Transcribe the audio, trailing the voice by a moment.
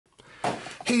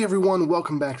Hey everyone,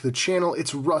 welcome back to the channel.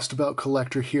 It's Rustabout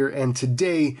Collector here, and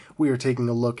today we are taking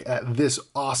a look at this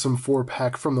awesome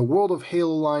 4-pack from the World of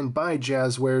Halo line by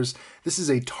Jazwares. This is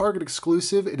a Target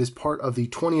exclusive. It is part of the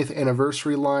 20th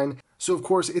anniversary line. So of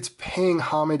course it's paying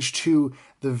homage to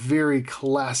the very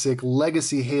classic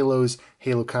legacy Halos,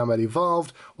 Halo Combat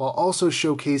Evolved, while also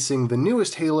showcasing the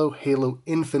newest Halo, Halo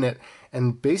Infinite,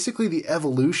 and basically the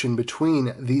evolution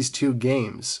between these two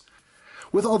games.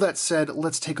 With all that said,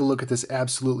 let's take a look at this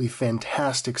absolutely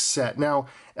fantastic set. Now,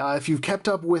 if you've kept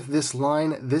up with this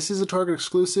line, this is a Target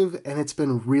exclusive, and it's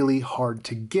been really hard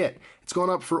to get. It's gone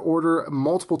up for order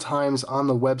multiple times on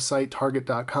the website,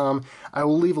 target.com. I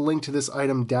will leave a link to this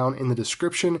item down in the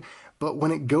description, but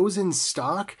when it goes in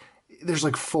stock, there's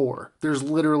like 4. There's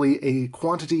literally a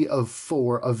quantity of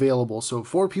 4 available, so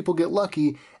 4 people get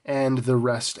lucky, and the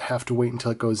rest have to wait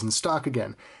until it goes in stock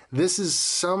again. This is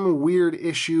some weird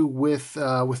issue with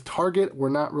Target. We're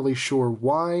not really sure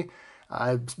why.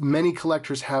 Many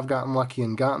collectors have gotten lucky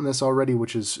and gotten this already,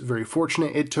 which is very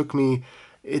fortunate. It took me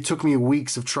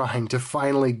weeks of trying to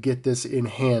finally get this in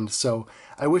hand, so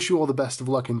I wish you all the best of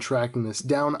luck in tracking this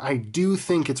down. I do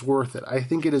think it's worth it. I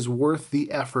think it is worth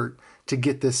the effort to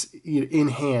get this in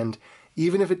hand.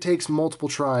 Even if it takes multiple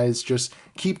tries, just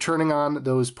keep turning on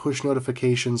those push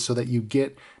notifications so that you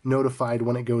get notified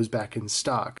when it goes back in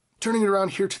stock. Turning it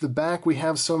around here to the back, we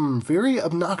have some very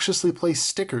obnoxiously placed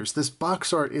stickers. This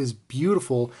box art is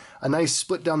beautiful. A nice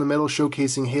split down the middle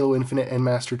showcasing Halo Infinite and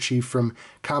Master Chief from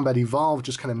Combat Evolved,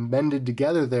 just kind of mended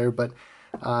together there, but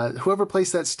whoever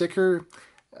placed that sticker,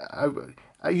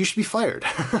 you should be fired.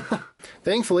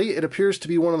 Thankfully, it appears to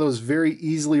be one of those very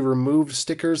easily removed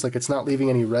stickers, like it's not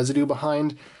leaving any residue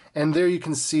behind. And there you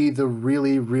can see the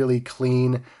really, really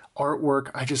clean artwork.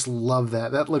 I just love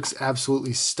that. That looks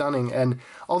absolutely stunning. And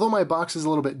although my box is a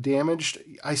little bit damaged,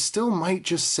 I still might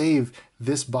just save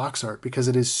this box art because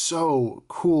it is so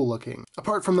cool looking.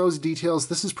 Apart from those details,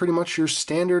 this is pretty much your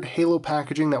standard Halo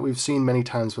packaging that we've seen many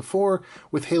times before,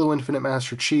 with Halo Infinite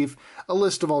Master Chief, a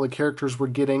list of all the characters we're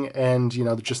getting, and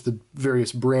just the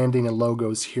various branding and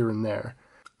logos here and there.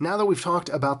 Now that we've talked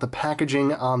about the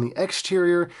packaging on the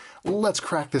exterior, let's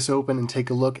crack this open and take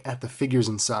a look at the figures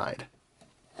inside.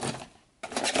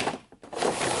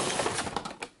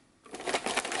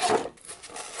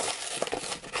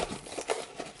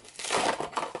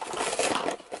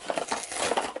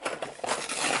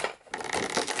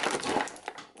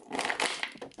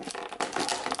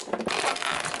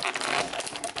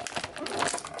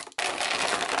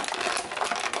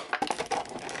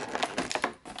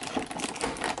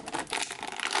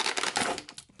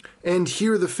 And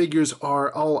here the figures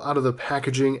are all out of the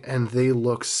packaging, and they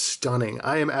look stunning.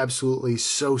 I am absolutely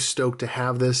so stoked to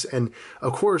have this, and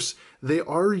of course, they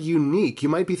are unique. You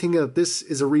might be thinking that this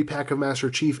is a repack of Master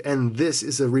Chief, and this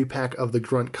is a repack of the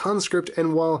Grunt conscript,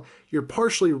 and while you're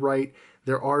partially right,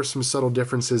 there are some subtle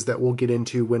differences that we'll get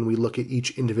into when we look at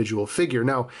each individual figure.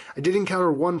 Now, I did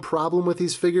encounter one problem with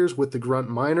these figures, with the Grunt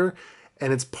Miner,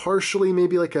 and it's partially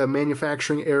maybe like a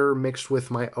manufacturing error mixed with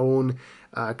my own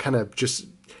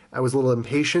I was a little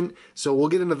impatient, so we'll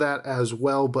get into that as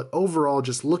well. But overall,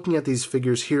 just looking at these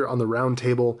figures here on the round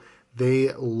table,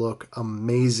 they look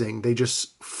amazing. They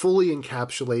just fully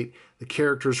encapsulate the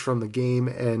characters from the game,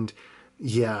 and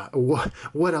yeah,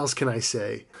 what else can I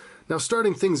say? Now,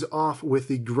 starting things off with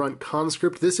the Grunt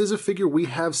conscript, this is a figure we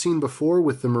have seen before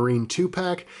with the Marine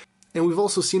 2-pack, and we've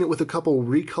also seen it with a couple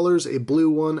recolors, a blue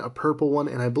one, a purple one,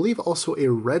 and I believe also a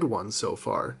red one so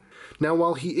far. Now,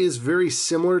 while he is very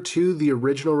similar to the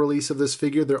original release of this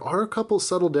figure, there are a couple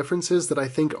subtle differences that I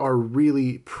think are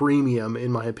really premium,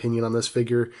 in my opinion, on this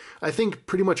figure. I think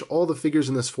pretty much all the figures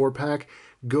in this 4-pack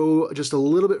go just a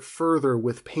little bit further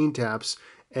with paint apps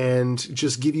and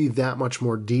just give you that much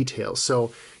more detail.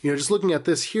 So, just looking at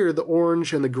this here, the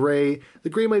orange and the gray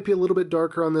might be a little bit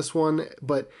darker on this one,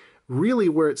 but really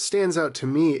where it stands out to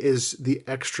me is the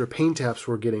extra paint apps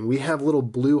we're getting. We have little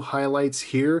blue highlights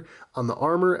here on the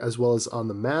armor as well as on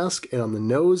the mask and on the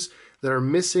nose that are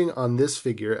missing on this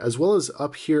figure, as well as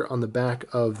up here on the back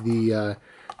of the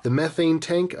methane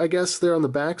tank, I guess, there on the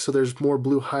back. So there's more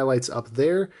blue highlights up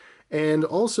there. And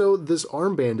also this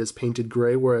armband is painted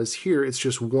gray, whereas here it's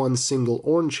just one single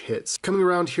orange hit. Coming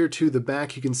around here to the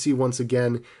back, you can see once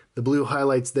again the blue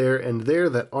highlights there and there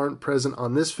that aren't present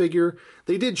on this figure.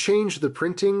 They did change the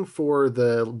printing for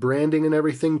the branding and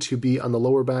everything to be on the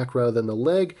lower back rather than the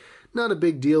leg. Not a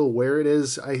big deal where it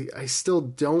is. I still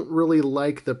don't really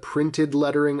like the printed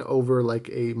lettering over like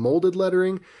a molded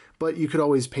lettering, but you could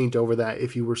always paint over that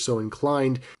if you were so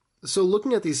inclined. So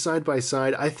looking at these side by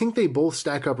side, I think they both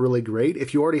stack up really great.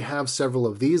 If you already have several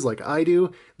of these like I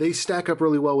do, they stack up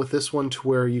really well with this one to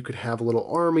where you could have a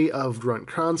little army of Grunt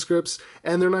conscripts,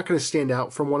 and they're not going to stand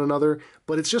out from one another,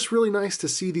 but it's just really nice to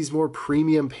see these more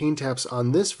premium paint apps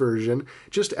on this version,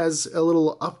 just as a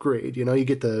little upgrade. You know, you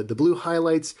get the blue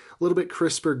highlights, a little bit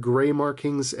crisper gray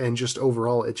markings, and just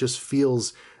overall it just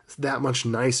feels that much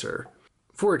nicer.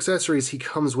 For accessories, he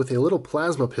comes with a little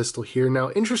plasma pistol here. Now,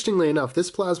 interestingly enough,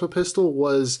 this plasma pistol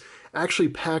was actually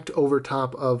packed over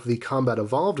top of the Combat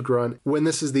Evolved Grunt when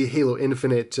this is the Halo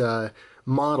Infinite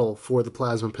model for the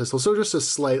plasma pistol. So just a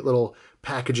slight little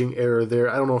packaging error there.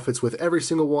 I don't know if it's with every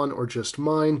single one or just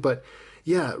mine, but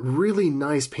yeah, really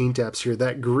nice paint apps here.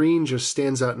 That green just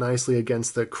stands out nicely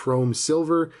against the chrome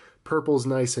silver. Purple's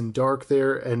nice and dark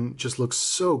there and just looks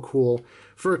so cool.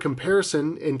 For a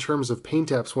comparison in terms of paint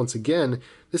apps, once again,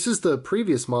 this is the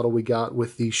previous model we got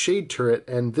with the shade turret,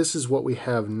 and this is what we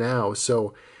have now.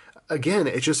 So again,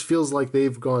 it just feels like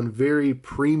they've gone very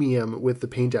premium with the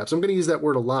paint apps. I'm going to use that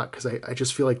word a lot because I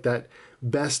just feel like that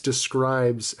best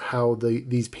describes how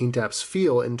these paint apps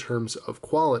feel in terms of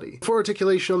quality. For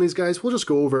articulation on these guys, we'll just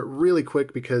go over it really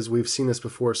quick because we've seen this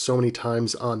before so many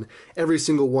times on every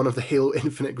single one of the Halo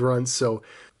Infinite grunts, so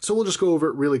we'll just go over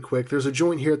it really quick. There's a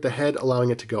joint here at the head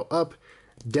allowing it to go up,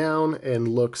 down, and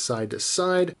look side to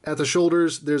side. At the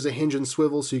shoulders, there's a hinge and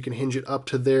swivel, so you can hinge it up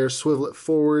to there, swivel it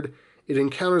forward. It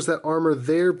encounters that armor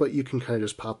there, but you can kind of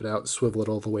just pop it out, swivel it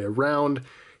all the way around.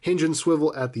 Hinge and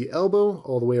swivel at the elbow,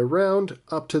 all the way around,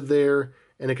 up to there,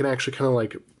 and it can actually kind of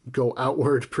like go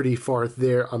outward pretty far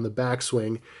there on the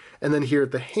backswing. And then here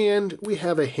at the hand, we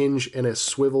have a hinge and a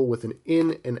swivel with an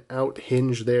in and out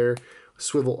hinge there,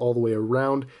 swivel all the way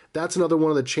around. That's another one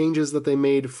of the changes that they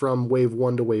made from Wave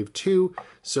 1 to Wave 2.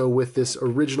 So with this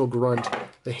original Grunt,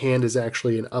 the hand is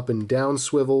actually an up and down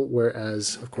swivel,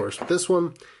 whereas, of course, with this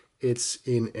one, it's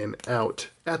in and out.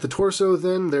 At the torso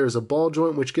then, there's a ball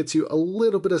joint which gets you a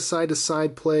little bit of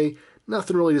side-to-side play.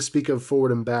 Nothing really to speak of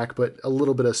forward and back, but a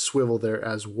little bit of swivel there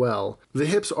as well. The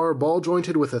hips are ball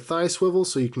jointed with a thigh swivel,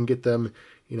 so you can get them,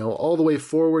 you know, all the way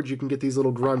forward. You can get these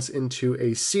little grunts into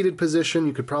a seated position.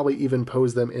 You could probably even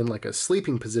pose them in like a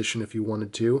sleeping position if you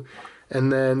wanted to.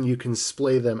 And then you can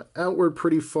splay them outward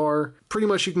pretty far. Pretty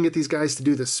much you can get these guys to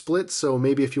do the split, so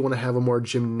maybe if you want to have a more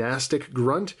gymnastic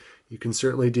grunt, you can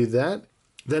certainly do that.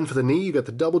 Then for the knee, you got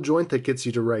the double joint that gets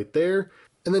you to right there.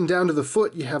 And then down to the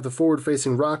foot, you have the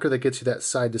forward-facing rocker that gets you that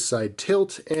side-to-side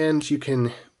tilt, and you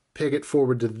can peg it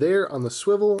forward to there on the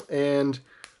swivel and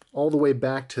all the way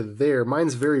back to there.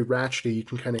 Mine's very ratchety. You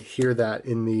can kind of hear that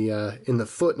in the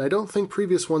foot, and I don't think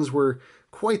previous ones were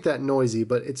quite that noisy,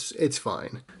 but it's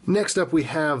fine. Next up, we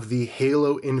have the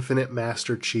Halo Infinite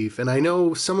Master Chief, and I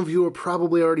know some of you are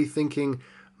probably already thinking,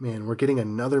 man, we're getting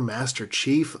another Master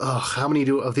Chief? Ugh, how many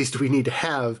of these do we need to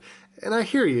have? And I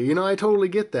hear you, you know, I totally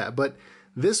get that, but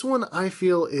this one I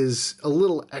feel is a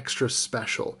little extra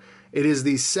special. It is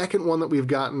the second one that we've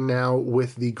gotten now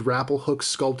with the grapple hook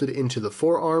sculpted into the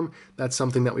forearm. That's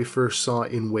something that we first saw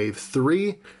in Wave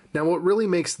 3. Now, what really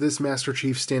makes this Master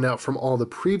Chief stand out from all the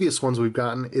previous ones we've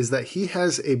gotten is that he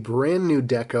has a brand new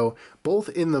deco, both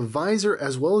in the visor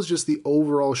as well as just the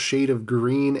overall shade of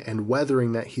green and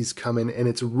weathering that he's come in, and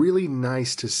it's really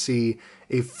nice to see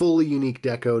a fully unique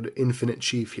decoed Infinite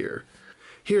Chief here.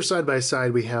 Here side by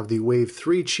side we have the Wave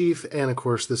 3 Chief and of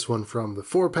course this one from the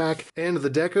 4-pack, and the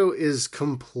deco is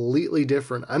completely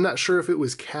different. I'm not sure if it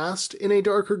was cast in a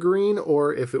darker green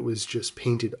or if it was just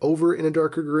painted over in a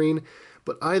darker green,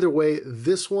 but either way,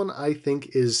 this one I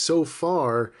think is so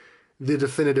far the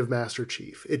definitive Master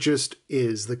Chief. It just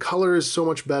is. The color is so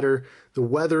much better. The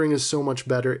weathering is so much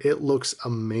better. It looks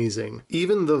amazing.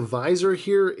 Even the visor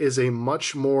here is a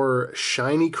much more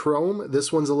shiny chrome.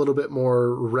 This one's a little bit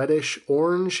more reddish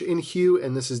orange in hue,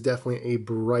 and this is definitely a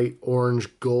bright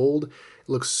orange gold. It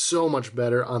looks so much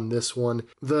better on this one.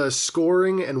 The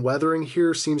scoring and weathering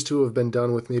here seems to have been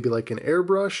done with maybe like an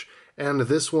airbrush, and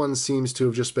this one seems to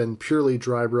have just been purely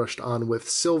dry brushed on with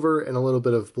silver and a little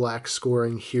bit of black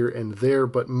scoring here and there,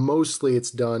 but mostly it's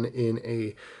done in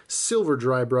a silver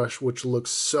dry brush, which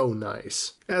looks so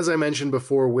nice. As I mentioned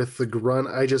before with the Grunt,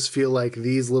 I just feel like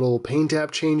these little paint app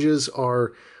changes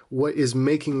are what is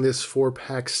making this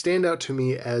 4-pack stand out to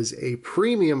me as a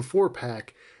premium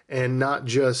 4-pack, and not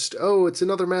just, oh, it's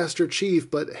another Master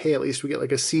Chief, but hey, at least we get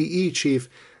like a CE Chief.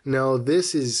 No,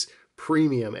 this is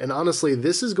premium, and honestly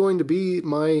this is going to be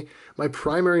my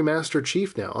primary Master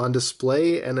Chief now on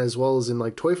display, and as well as in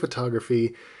like toy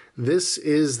photography. this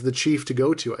is the Chief to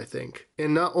go to, I think.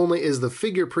 And not only is the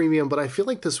figure premium, but I feel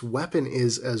like this weapon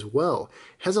is as well.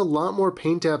 It has a lot more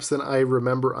paint apps than I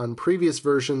remember on previous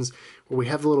versions, where we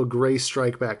have the little gray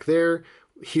strike back there,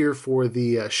 here for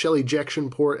the shell ejection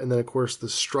port, and then of course the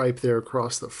stripe there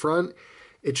across the front.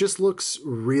 It just looks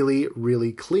really,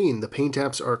 really clean. The paint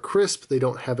apps are crisp, they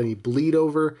don't have any bleed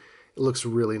over. It looks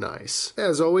really nice.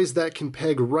 As always, that can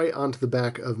peg right onto the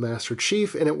back of Master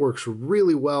Chief, and it works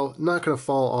really well. Not going to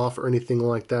fall off or anything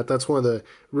like that. That's one of the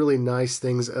really nice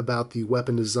things about the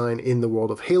weapon design in the World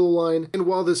of Halo line. And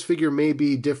while this figure may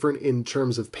be different in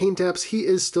terms of paint apps, he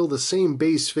is still the same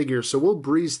base figure, so we'll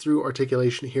breeze through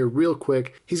articulation here real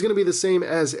quick. He's going to be the same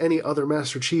as any other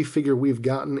Master Chief figure we've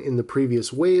gotten in the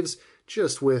previous waves,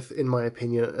 just with, in my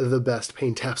opinion, the best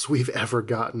paint apps we've ever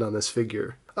gotten on this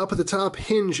figure. Up at the top,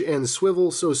 hinge and swivel,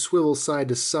 so swivel side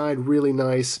to side, really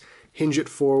nice. Hinge it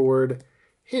forward,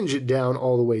 hinge it down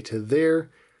all the way to there.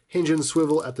 Hinge and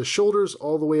swivel at the shoulders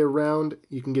all the way around.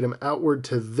 You can get them outward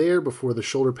to there before the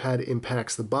shoulder pad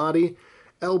impacts the body.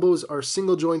 Elbows are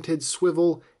single jointed,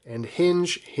 swivel and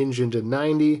hinge into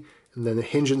 90. And then the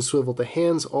hinge and swivel the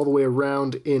hands all the way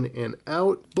around, in and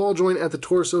out. Ball joint at the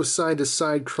torso, side to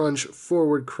side crunch,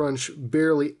 forward crunch,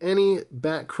 barely any,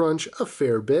 back crunch, a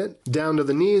fair bit. Down to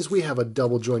the knees, we have a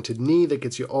double jointed knee that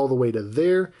gets you all the way to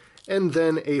there. And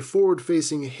then a forward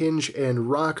facing hinge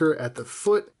and rocker at the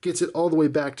foot, gets it all the way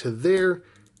back to there,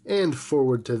 and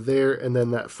forward to there, and then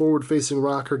that forward facing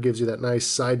rocker gives you that nice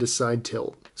side to side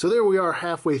tilt. So there we are,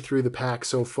 halfway through the pack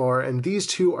so far, and these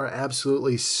two are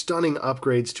absolutely stunning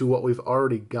upgrades to what we've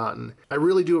already gotten. I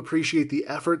really do appreciate the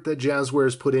effort that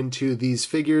Jazwares put into these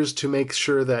figures to make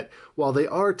sure that while they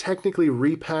are technically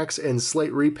repacks and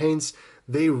slight repaints,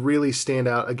 they really stand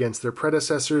out against their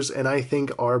predecessors, and I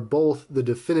think are both the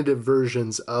definitive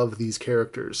versions of these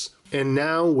characters. And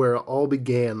now where it all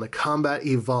began, the combat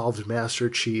evolved Master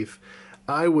Chief.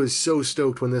 I was so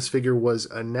stoked when this figure was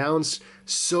announced,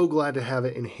 so glad to have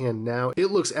it in hand now.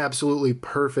 It looks absolutely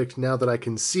perfect now that I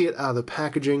can see it out of the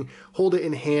packaging, hold it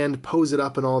in hand, pose it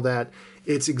up and all that.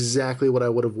 It's exactly what I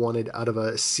would have wanted out of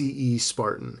a CE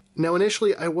Spartan. Now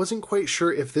initially I wasn't quite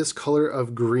sure if this color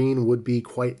of green would be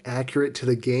quite accurate to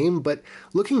the game, but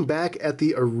looking back at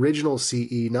the original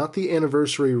CE, not the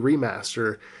anniversary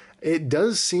remaster, it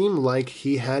does seem like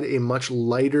he had a much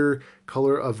lighter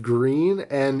color of green,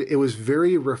 and it was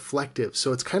very reflective,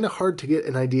 so it's kind of hard to get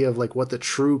an idea of like what the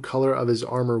true color of his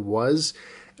armor was.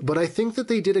 But I think that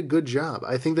they did a good job.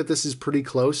 I think that this is pretty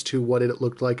close to what it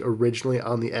looked like originally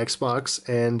on the Xbox,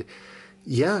 and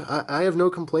yeah, I have no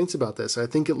complaints about this. I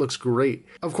think it looks great.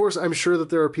 Of course, I'm sure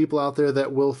that there are people out there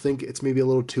that will think it's maybe a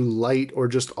little too light or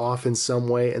just off in some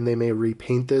way, and they may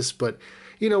repaint this, but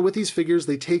you know, with these figures,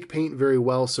 they take paint very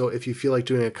well, so if you feel like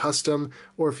doing a custom,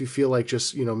 or if you feel like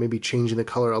just, you know, maybe changing the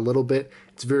color a little bit,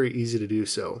 it's very easy to do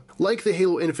so. Like the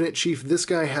Halo Infinite Chief, this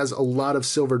guy has a lot of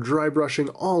silver dry brushing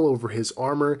all over his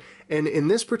armor, and in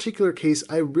this particular case,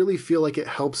 I really feel like it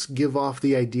helps give off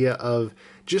the idea of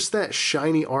just that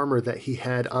shiny armor that he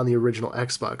had on the original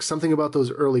Xbox. Something about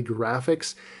those early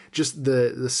graphics, just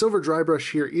the silver dry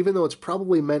brush here, even though it's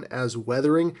probably meant as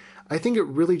weathering, I think it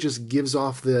really just gives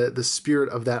off the spirit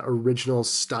of that original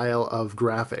style of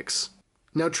graphics.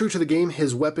 Now, true to the game,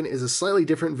 his weapon is a slightly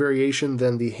different variation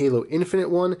than the Halo Infinite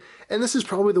one, and this is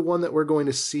probably the one that we're going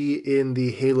to see in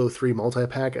the Halo 3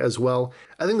 multi-pack as well.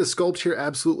 I think the sculpt here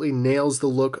absolutely nails the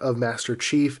look of Master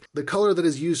Chief. The color that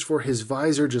is used for his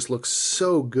visor just looks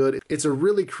so good. It's a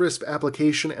really crisp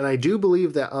application, and I do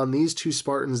believe that on these two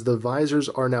Spartans, the visors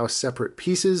are now separate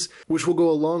pieces, which will go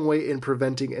a long way in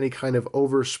preventing any kind of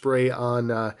overspray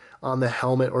on the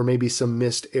helmet or maybe some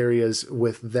missed areas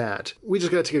with that. We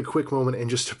just gotta take a quick moment and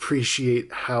just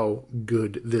appreciate how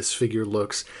good this figure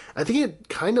looks. I think it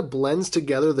kind of blends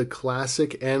together the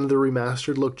classic and the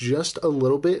remastered look just a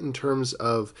little bit in terms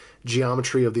of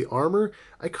geometry of the armor.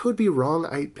 I could be wrong.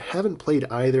 I haven't played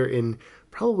either in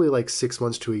probably like 6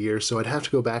 months to a year, so I'd have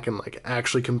to go back and like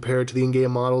actually compare it to the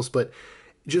in-game models, but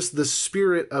just the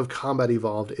spirit of Combat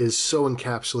Evolved is so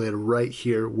encapsulated right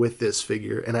here with this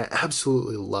figure, and I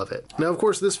absolutely love it. Now, of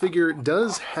course, this figure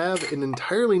does have an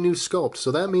entirely new sculpt,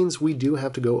 so that means we do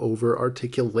have to go over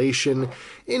articulation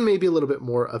and maybe a little bit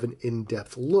more of an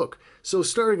in-depth look. So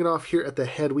starting it off here at the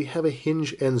head, we have a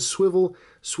hinge and swivel.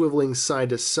 Swiveling side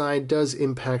to side does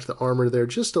impact the armor there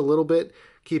just a little bit,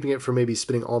 keeping it from maybe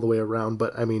spinning all the way around,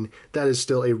 but I mean, that is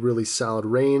still a really solid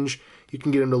range. You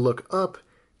can get him to look up,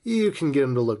 you can get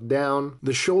him to look down.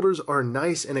 The shoulders are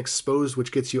nice and exposed,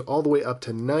 which gets you all the way up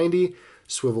to 90.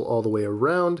 Swivel all the way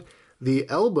around. The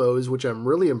elbows, which I'm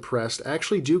really impressed,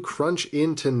 actually do crunch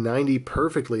into 90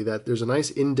 perfectly. That there's a nice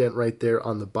indent right there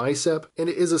on the bicep, and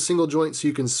it is a single joint, so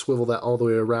you can swivel that all the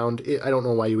way around. I don't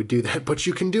know why you would do that, but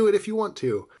you can do it if you want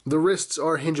to. The wrists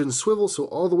are hinge and swivel, so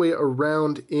all the way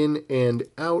around, in and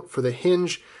out for the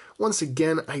hinge. Once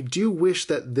again, I do wish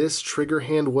that this trigger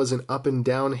hand was an up and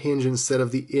down hinge instead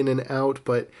of the in and out,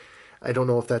 but I don't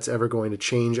know if that's ever going to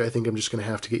change. I think I'm just going to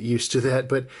have to get used to that,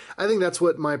 but I think that's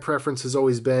what my preference has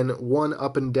always been. One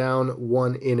up and down,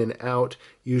 one in and out.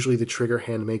 Usually the trigger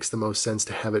hand makes the most sense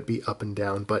to have it be up and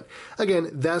down, but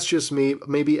again, that's just me.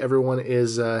 Maybe everyone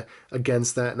is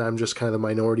against that, and I'm just kind of the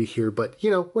minority here, but you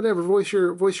know, whatever. Voice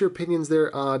your opinions there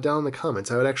down in the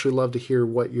comments. I would actually love to hear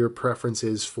what your preference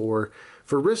is for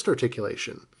wrist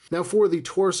articulation. Now for the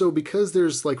torso, because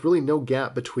there's like really no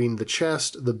gap between the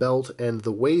chest, the belt, and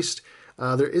the waist,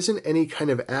 there isn't any kind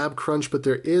of ab crunch, but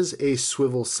there is a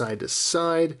swivel side to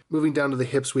side. Moving down to the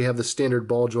hips, we have the standard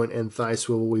ball joint and thigh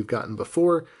swivel we've gotten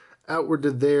before. Outward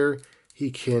to there, he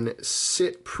can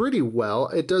sit pretty well.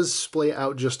 It does splay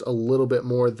out just a little bit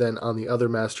more than on the other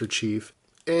Master Chief,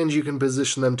 and you can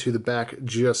position them to the back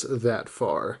just that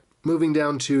far. Moving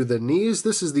down to the knees,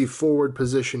 this is the forward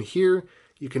position here.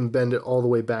 You can bend it all the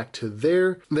way back to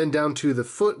there. Then down to the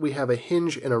foot, we have a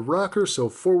hinge and a rocker, so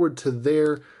forward to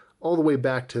there, all the way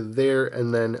back to there,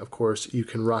 and then, of course, you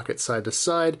can rock it side to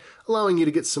side, allowing you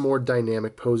to get some more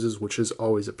dynamic poses, which is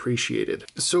always appreciated.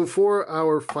 So for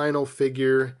our final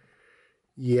figure,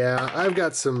 yeah, I've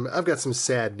got some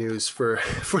sad news for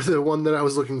the one that I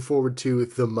was looking forward to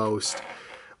the most.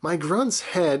 My Grunt's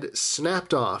head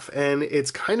snapped off, and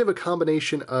it's kind of a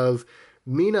combination of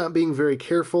me not being very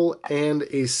careful and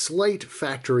a slight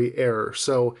factory error.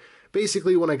 So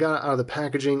basically, when I got it out of the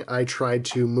packaging, I tried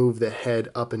to move the head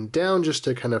up and down just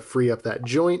to kind of free up that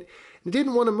joint. It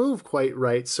didn't want to move quite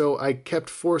right, so I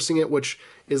kept forcing it, which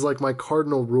is like my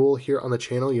cardinal rule here on the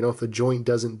channel. You know, if the joint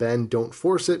doesn't bend, don't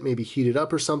force it, maybe heat it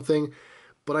up or something.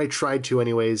 But I tried to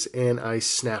anyways, and I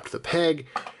snapped the peg.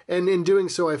 And in doing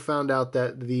so, I found out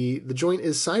that the joint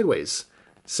is sideways.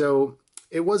 So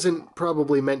it wasn't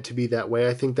probably meant to be that way.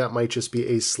 I think that might just be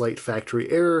a slight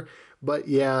factory error. But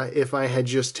yeah, if I had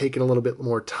just taken a little bit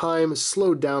more time,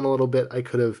 slowed down a little bit, I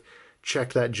could have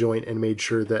checked that joint and made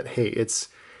sure that, hey, it's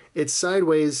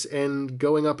sideways and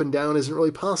going up and down isn't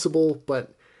really possible.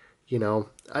 But, you know,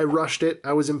 I rushed it.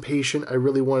 I was impatient. I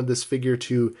really wanted this figure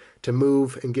to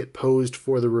move and get posed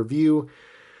for the review.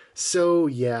 So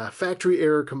yeah, factory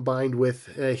error combined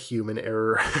with a human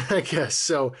error, I guess.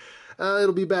 So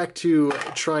it'll be back to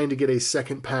trying to get a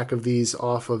second pack of these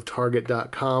off of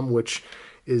Target.com, which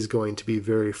is going to be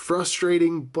very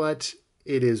frustrating, but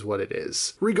it is what it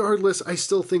is. Regardless, I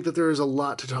still think that there is a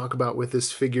lot to talk about with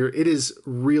this figure. It is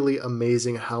really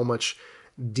amazing how much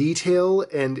detail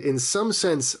and, in some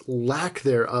sense, lack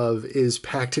thereof is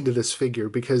packed into this figure,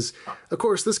 because of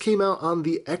course this came out on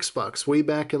the Xbox way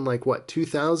back in like what,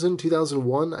 2000,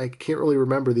 2001? I can't really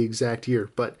remember the exact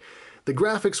year, but the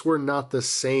graphics were not the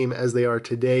same as they are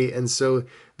today, and so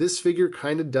this figure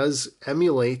kind of does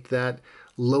emulate that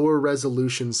lower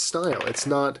resolution style. It's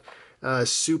not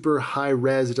super high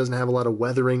res, it doesn't have a lot of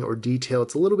weathering or detail,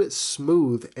 it's a little bit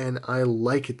smooth, and I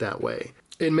like it that way.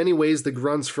 In many ways, the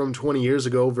grunts from 20 years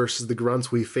ago versus the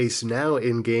grunts we face now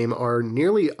in-game are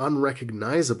nearly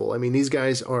unrecognizable. I mean, these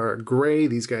guys are gray,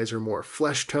 these guys are more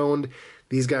flesh-toned,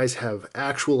 these guys have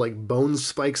actual like bone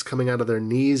spikes coming out of their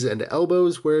knees and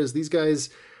elbows, whereas these guys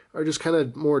are just kind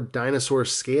of more dinosaur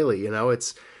scaly, you know?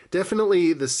 It's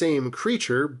definitely the same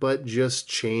creature, but just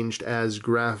changed as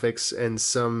graphics and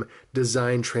some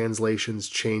design translations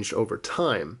changed over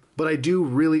time. But I do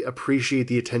really appreciate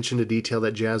the attention to detail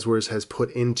that Jazwares has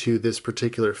put into this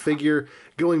particular figure,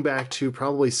 going back to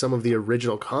probably some of the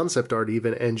original concept art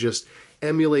even, and just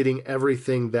emulating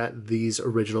everything that these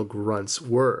original grunts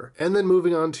were. And then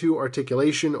moving on to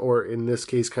articulation, or in this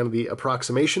case, kind of the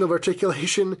approximation of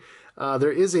articulation.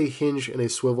 There is a hinge and a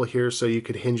swivel here, so you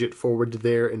could hinge it forward to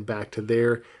there and back to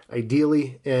there,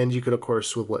 ideally, and you could, of course,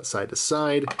 swivel it side to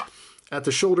side. At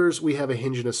the shoulders, we have a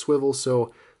hinge and a swivel,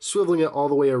 so swiveling it all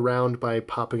the way around by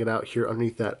popping it out here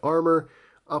underneath that armor,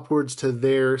 upwards to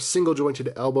there, single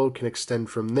jointed elbow can extend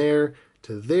from there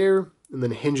to there, and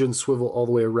then hinge and swivel all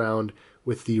the way around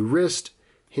with the wrist,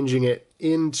 hinging it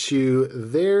into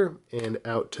there and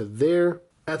out to there.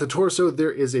 At the torso,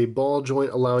 there is a ball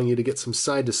joint allowing you to get some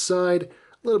side to side,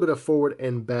 a little bit of forward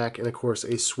and back, and of course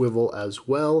a swivel as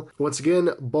well. Once again,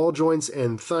 ball joints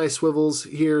and thigh swivels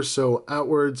here, so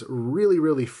outwards really,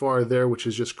 really far there, which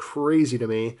is just crazy to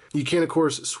me. You can of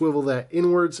course swivel that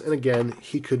inwards, and again,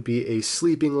 he could be a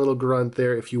sleeping little grunt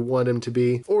there if you want him to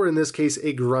be, or in this case,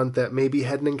 a grunt that maybe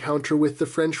had an encounter with the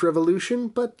French Revolution,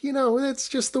 but you know, that's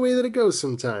just the way that it goes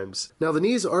sometimes. Now the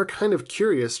knees are kind of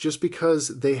curious just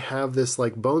because they have this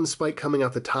like bone spike coming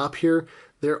out the top here.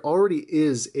 There already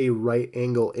is a right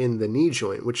angle in the knee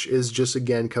joint, which is just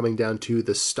again coming down to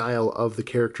the style of the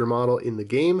character model in the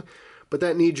game. But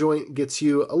that knee joint gets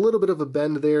you a little bit of a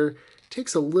bend there.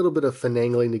 Takes a little bit of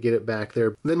finagling to get it back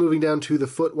there. Then moving down to the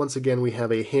foot, once again we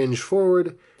have a hinge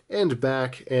forward and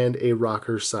back, and a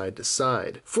rocker side to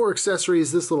side. For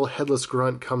accessories, this little headless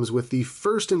grunt comes with the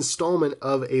first installment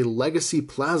of a legacy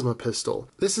plasma pistol.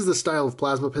 This is the style of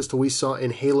plasma pistol we saw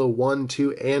in Halo 1,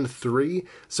 2, and 3,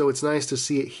 so it's nice to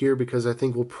see it here because I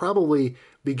think we'll probably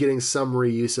be getting some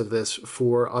reuse of this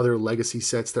for other legacy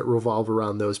sets that revolve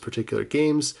around those particular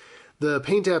games. The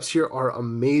paint apps here are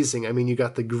amazing. I mean, you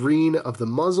got the green of the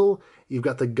muzzle, you've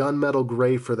got the gunmetal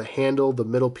gray for the handle, the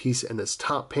middle piece, and this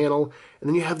top panel, and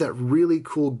then you have that really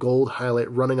cool gold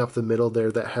highlight running up the middle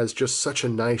there that has just such a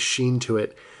nice sheen to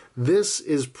it. This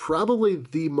is probably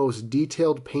the most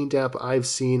detailed paint app I've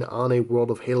seen on a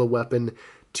World of Halo weapon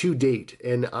to date,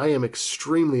 and I am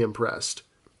extremely impressed.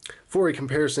 For a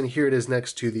comparison, here it is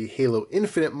next to the Halo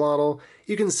Infinite model.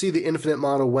 You can see the Infinite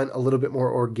model went a little bit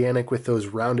more organic with those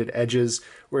rounded edges,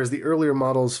 whereas the earlier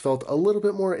models felt a little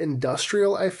bit more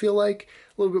industrial, I feel like.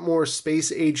 A little bit more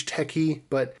space age techy,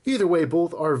 but either way,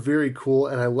 both are very cool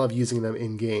and I love using them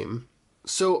in-game.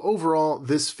 So overall,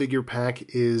 this figure pack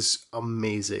is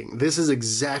amazing. This is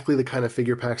exactly the kind of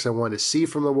figure packs I wanted to see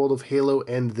from the World of Halo,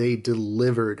 and they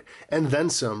delivered. And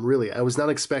then some, really. I was not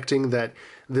expecting that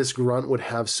this grunt would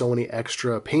have so many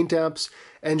extra paint apps,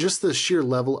 and just the sheer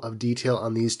level of detail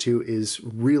on these two is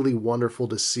really wonderful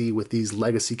to see with these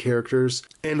legacy characters.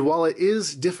 And while it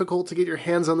is difficult to get your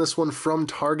hands on this one from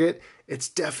Target, it's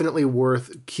definitely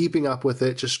worth keeping up with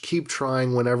it. Just keep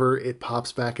trying whenever it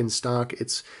pops back in stock.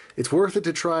 It's worth it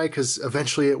to try because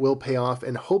eventually it will pay off,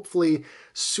 and hopefully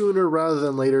sooner rather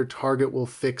than later Target will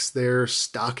fix their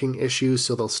stocking issues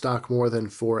so they'll stock more than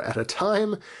 4 at a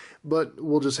time, but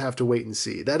we'll just have to wait and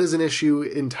see. That is an issue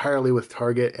entirely with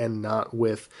Target and not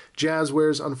with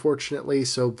Jazwares, unfortunately,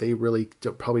 so they really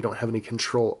probably don't have any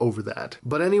control over that.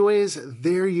 But anyways,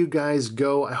 there you guys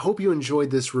go. I hope you enjoyed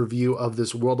this review of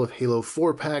this World of Halo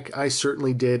 4-pack. I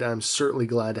certainly did. I'm certainly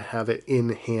glad to have it in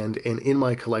hand and in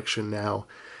my collection now.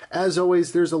 As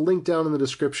always, there's a link down in the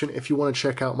description if you want to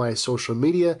check out my social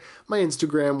media, my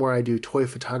Instagram where I do toy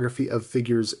photography of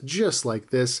figures just like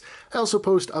this. I also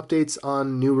post updates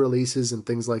on new releases and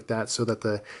things like that so that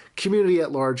the community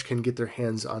at large can get their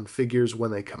hands on figures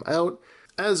when they come out.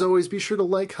 As always, be sure to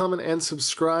like, comment, and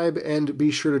subscribe, and be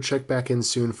sure to check back in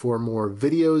soon for more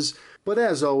videos. But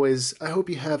as always, I hope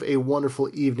you have a wonderful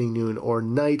evening, noon, or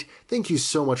night. Thank you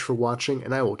so much for watching,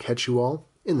 and I will catch you all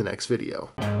in the next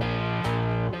video.